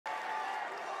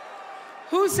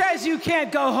Who says you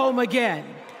can't go home again?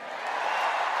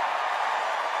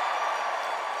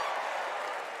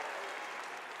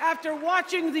 After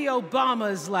watching the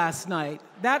Obamas last night,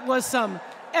 that was some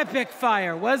epic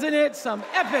fire, wasn't it? Some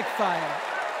epic fire.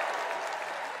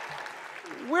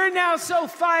 We're now so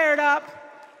fired up,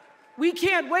 we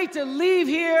can't wait to leave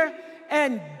here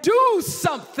and do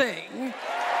something.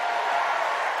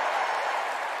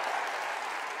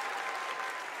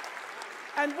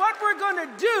 And what we're going to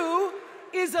do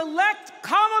is elect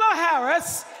Kamala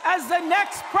Harris as the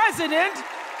next president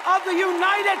of the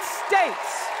United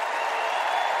States.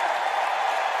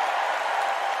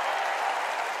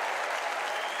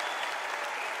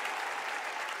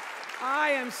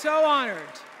 I am so honored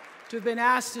to have been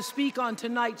asked to speak on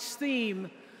tonight's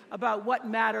theme about what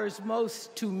matters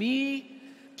most to me,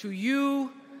 to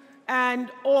you, and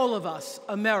all of us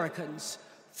Americans: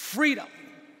 freedom.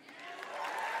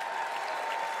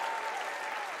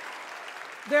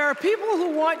 There are people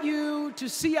who want you to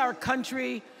see our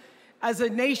country as a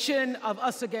nation of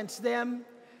us against them,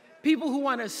 people who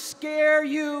want to scare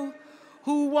you,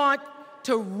 who want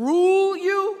to rule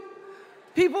you,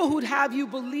 people who'd have you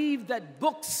believe that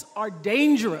books are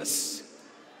dangerous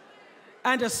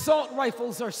and assault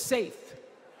rifles are safe,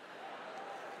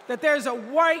 that there's a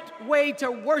right way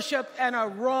to worship and a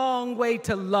wrong way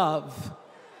to love,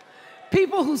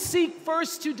 people who seek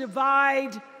first to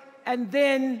divide and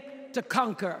then to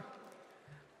conquer.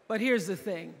 But here's the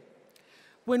thing.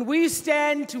 When we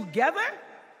stand together,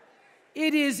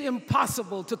 it is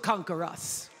impossible to conquer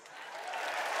us.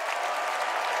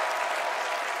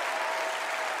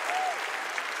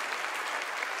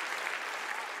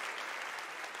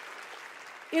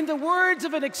 In the words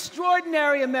of an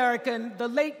extraordinary American, the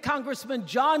late Congressman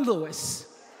John Lewis,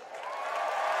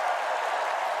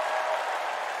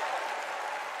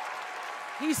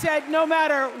 he said, no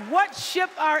matter what ship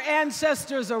our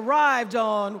ancestors arrived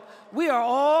on, we are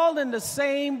all in the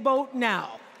same boat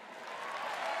now.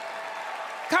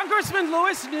 Congressman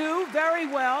Lewis knew very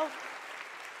well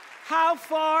how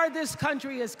far this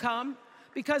country has come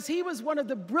because he was one of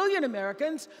the brilliant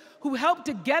Americans who helped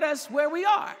to get us where we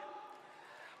are.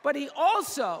 But he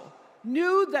also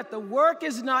knew that the work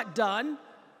is not done.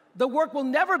 The work will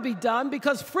never be done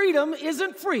because freedom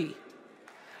isn't free.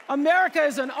 America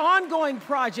is an ongoing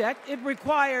project. It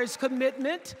requires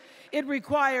commitment. It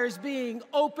requires being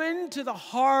open to the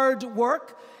hard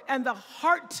work and the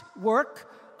heart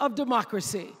work of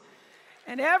democracy.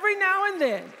 And every now and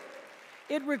then,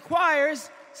 it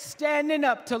requires standing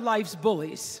up to life's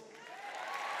bullies.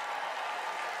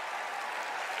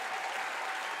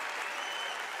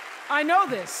 I know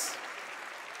this.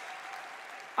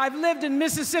 I've lived in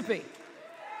Mississippi,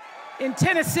 in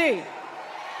Tennessee,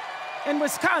 in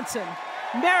Wisconsin,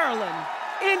 Maryland,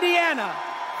 Indiana,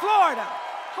 Florida,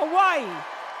 Hawaii,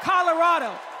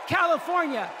 Colorado,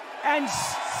 California, and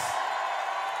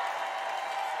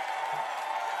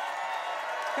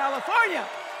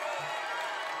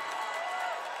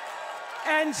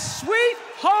sweet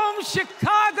home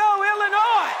Chicago,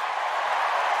 Illinois.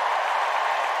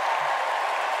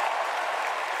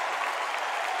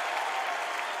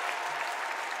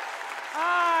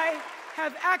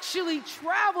 Have actually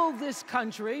traveled this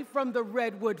country from the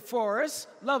redwood forests,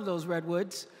 love those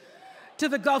redwoods, to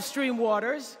the Gulf Stream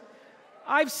waters.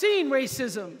 I've seen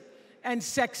racism and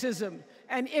sexism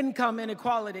and income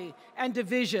inequality and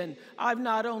division. I've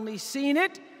not only seen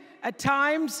it, at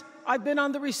times I've been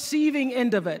on the receiving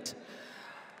end of it.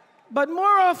 But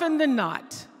more often than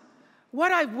not,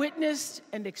 what I've witnessed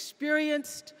and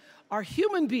experienced are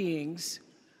human beings,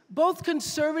 both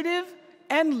conservative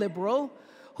and liberal,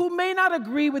 who may not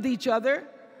agree with each other,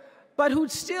 but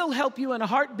who'd still help you in a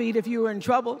heartbeat if you were in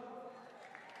trouble.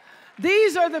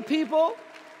 These are the people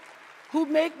who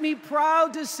make me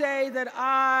proud to say that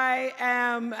I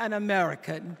am an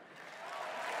American.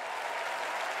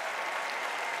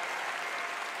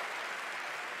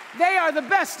 They are the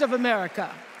best of America.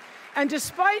 And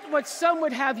despite what some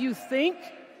would have you think,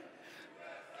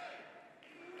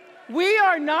 we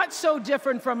are not so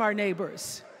different from our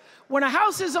neighbors. When a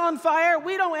house is on fire,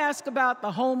 we don't ask about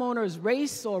the homeowner's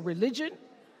race or religion.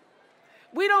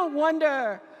 We don't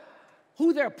wonder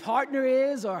who their partner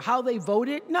is or how they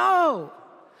voted. No.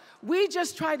 We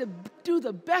just try to do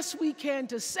the best we can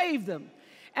to save them.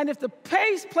 And if the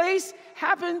place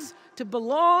happens to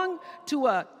belong to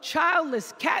a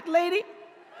childless cat lady,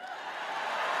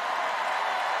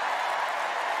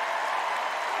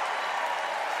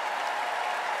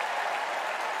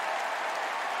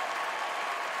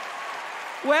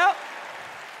 well,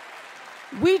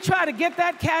 we try to get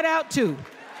that cat out too.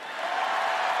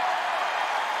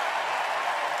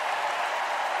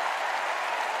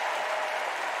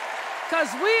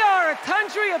 Because we are a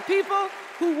country of people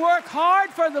who work hard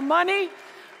for the money.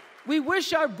 We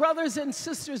wish our brothers and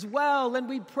sisters well, and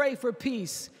we pray for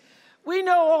peace. We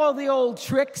know all the old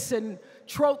tricks and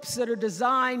tropes that are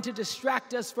designed to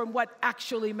distract us from what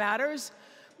actually matters,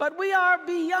 but we are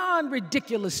beyond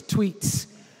ridiculous tweets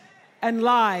and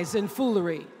lies and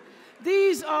foolery.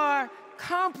 These are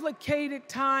complicated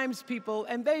times, people,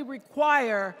 and they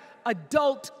require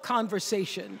adult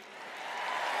conversation.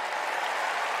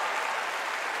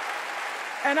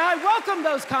 And I welcome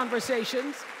those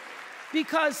conversations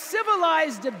because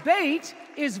civilized debate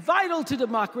is vital to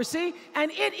democracy, and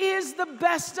it is the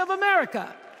best of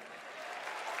America.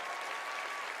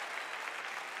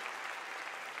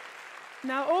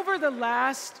 Now, over the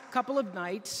last couple of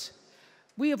nights,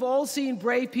 we have all seen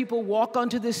brave people walk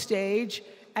onto this stage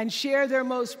and share their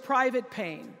most private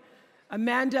pain.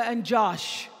 Amanda and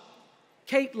Josh,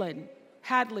 Caitlin,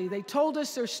 Hadley, they told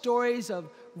us their stories of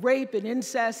rape and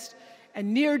incest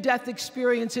and near-death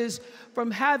experiences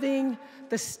from having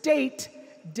the state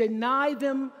deny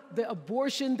them the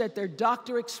abortion that their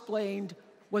doctor explained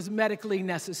was medically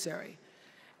necessary.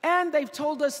 And they've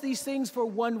told us these things for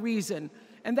one reason,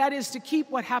 and that is to keep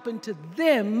what happened to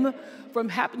them from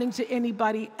happening to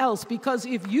anybody else. Because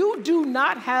if you do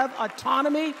not have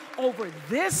autonomy over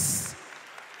this,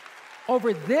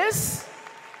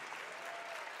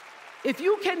 if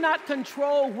you cannot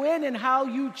control when and how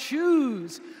you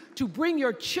choose to bring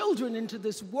your children into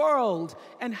this world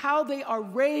and how they are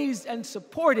raised and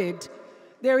supported,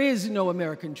 there is no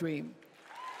American dream.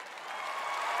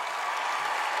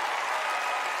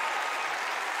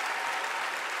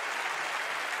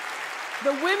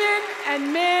 The women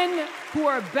and men who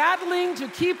are battling to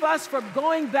keep us from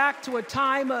going back to a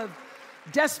time of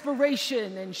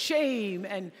desperation and shame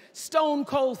and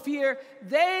stone-cold fear,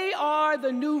 they are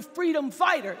the new freedom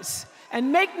fighters.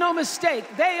 And make no mistake,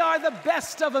 they are the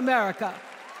best of America.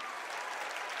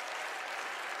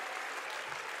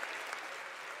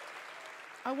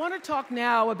 I want to talk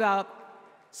now about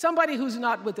somebody who's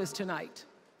not with us tonight.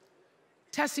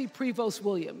 Tessie Prevost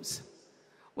Williams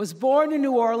was born in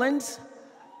New Orleans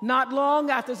not long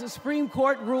after the Supreme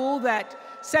Court ruled that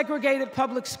segregated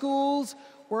public schools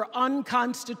were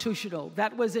unconstitutional.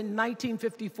 That was in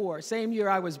 1954, same year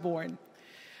I was born.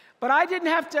 But I didn't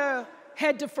have to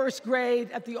head to first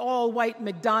grade at the all-white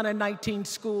McDonough 19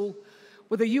 school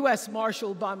with a U.S.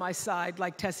 Marshal by my side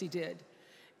like Tessie did.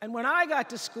 And when I got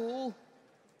to school,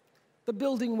 the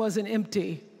building wasn't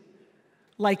empty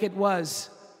like it was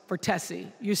for Tessie.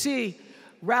 You see,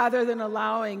 rather than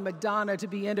allowing McDonough to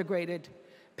be integrated,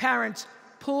 parents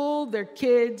pulled their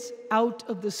kids out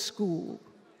of the school,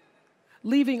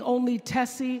 leaving only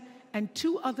Tessie and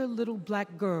two other little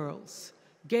black girls,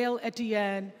 Gail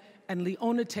Etienne and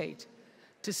Leona Tate,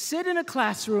 to sit in a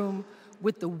classroom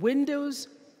with the windows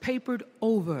papered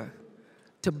over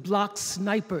to block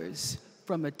snipers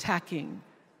from attacking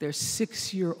their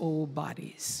 6-year-old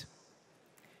bodies.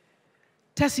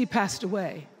 Tessie passed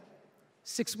away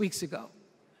 6 weeks ago.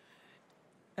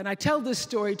 And I tell this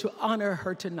story to honor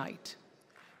her tonight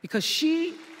because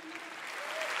she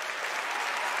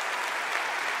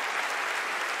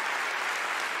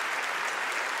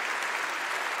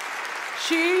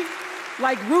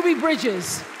like Ruby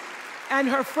Bridges and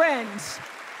her friends,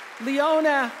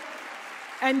 Leona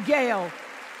and Gail,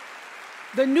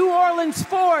 the New Orleans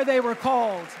Four, they were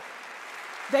called.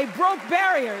 They broke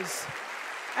barriers,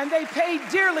 and they paid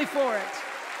dearly for it.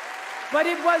 But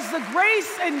it was the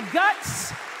grace and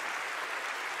guts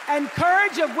and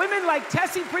courage of women like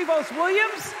Tessie Prevost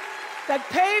Williams that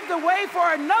paved the way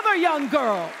for another young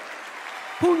girl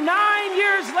who 9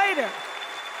 years later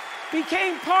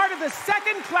became part of the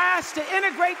second class to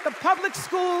integrate the public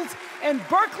schools in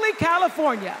Berkeley,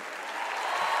 California.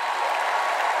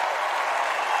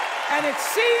 And it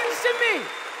seems to me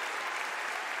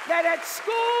that at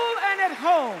school and at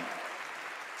home,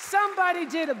 somebody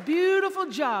did a beautiful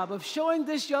job of showing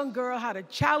this young girl how to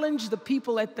challenge the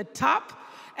people at the top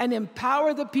and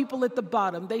empower the people at the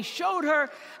bottom. They showed her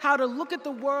how to look at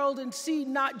the world and see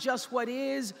not just what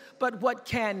is, but what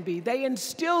can be. They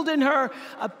instilled in her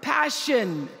a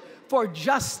passion for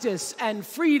justice and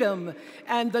freedom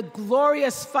and the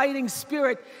glorious fighting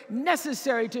spirit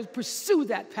necessary to pursue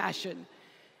that passion.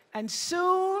 And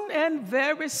soon, and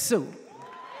very soon,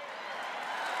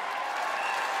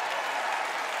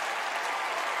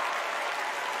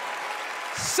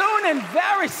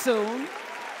 very soon,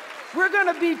 we're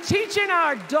going to be teaching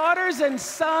our daughters and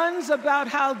sons about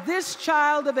how this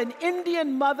child of an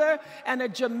Indian mother and a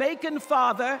Jamaican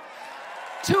father,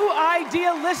 two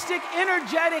idealistic,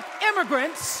 energetic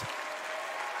immigrants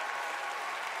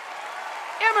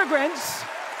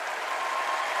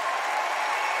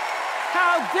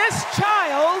how this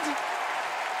child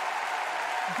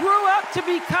grew up to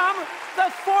become the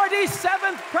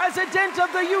 47th President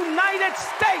of the United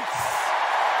States.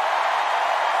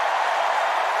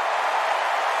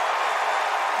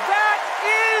 That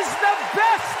is the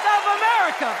best of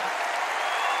America.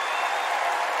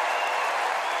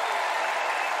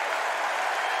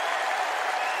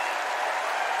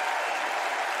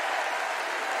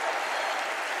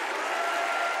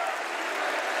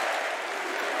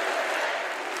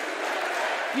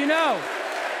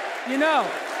 You know,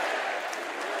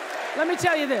 let me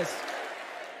tell you this.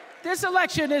 This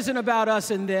election isn't about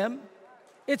us and them.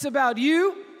 It's about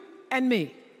you and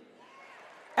me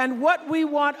and what we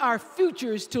want our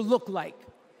futures to look like.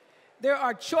 There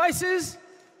are choices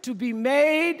to be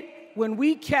made when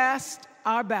we cast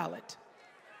our ballot.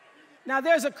 Now,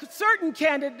 there's a certain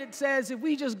candidate that says if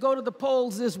we just go to the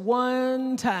polls this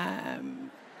one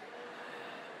time,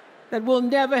 that we'll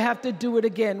never have to do it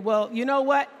again. Well, you know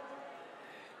what?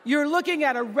 You're looking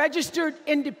at a registered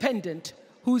independent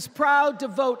who's proud to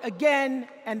vote again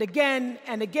and again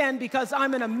and again because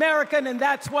I'm an American and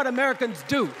that's what Americans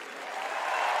do.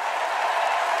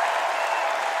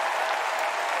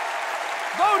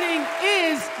 Voting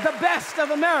is the best of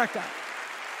America.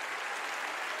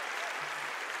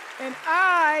 And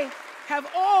I have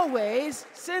always,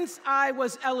 since I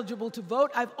was eligible to vote,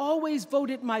 I've always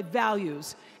voted my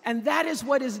values. And that is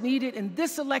what is needed in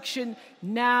this election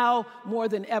now more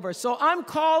than ever. So I'm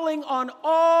calling on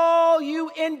all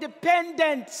you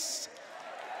independents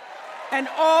and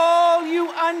all you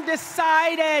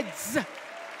undecideds.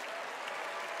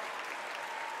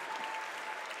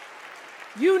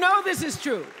 You know this is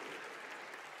true.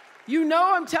 You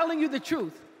know I'm telling you the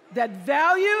truth, that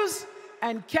values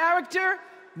and character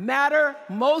matter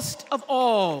most of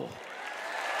all.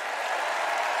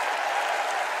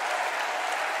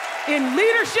 In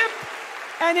leadership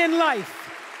and in life.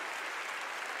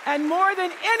 And more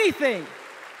than anything,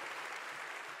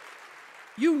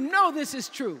 you know this is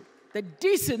true, that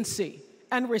decency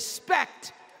and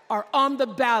respect are on the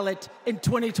ballot in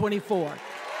 2024.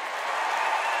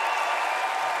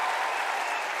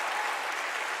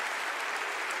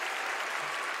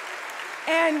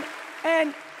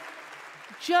 And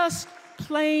just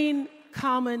plain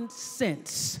common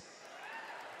sense.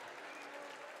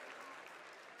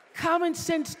 Common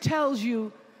sense tells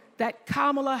you that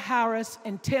Kamala Harris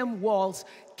and Tim Walz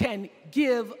can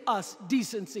give us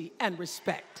decency and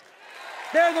respect.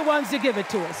 They're the ones that give it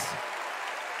to us.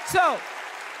 So,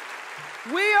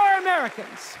 we are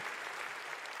Americans.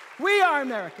 We are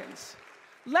Americans.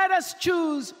 Let us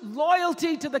choose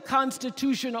loyalty to the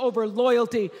Constitution over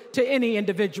loyalty to any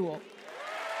individual.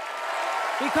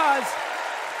 Because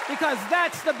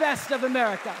that's the best of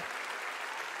America.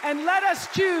 And let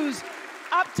us choose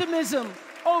optimism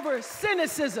over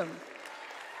cynicism,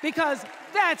 because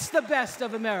that's the best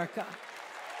of America.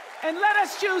 And let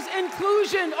us choose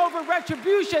inclusion over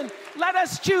retribution. Let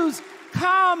us choose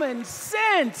common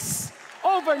sense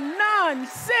over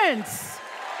nonsense.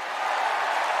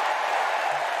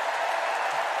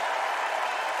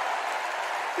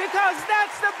 Because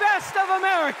that's the best of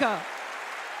America.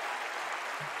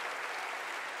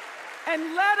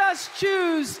 And let us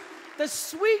choose the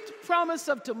sweet promise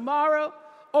of tomorrow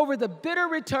over the bitter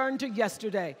return to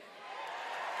yesterday.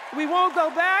 We won't go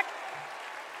back.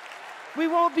 We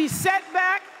won't be set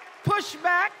back, pushed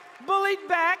back, bullied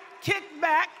back, kicked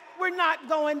back. We're not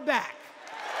going back.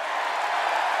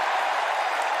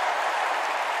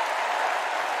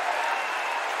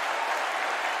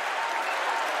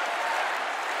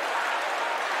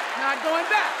 Not going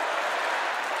back.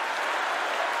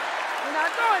 We're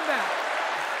not going back.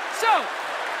 So,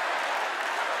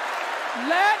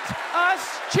 let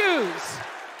us choose.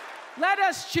 Let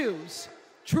us choose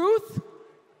truth.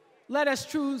 Let us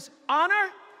choose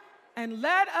honor. And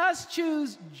let us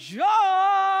choose joy.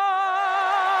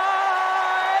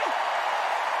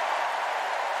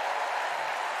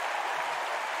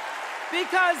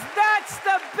 Because that's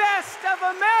the best of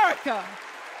America.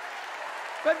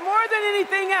 But more than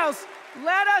anything else,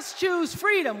 let us choose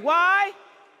freedom. Why?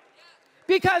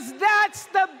 Because that's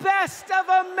the best of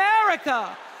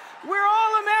America. We're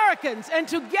all Americans, and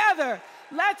together,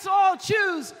 let's all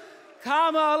choose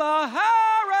Kamala Harris.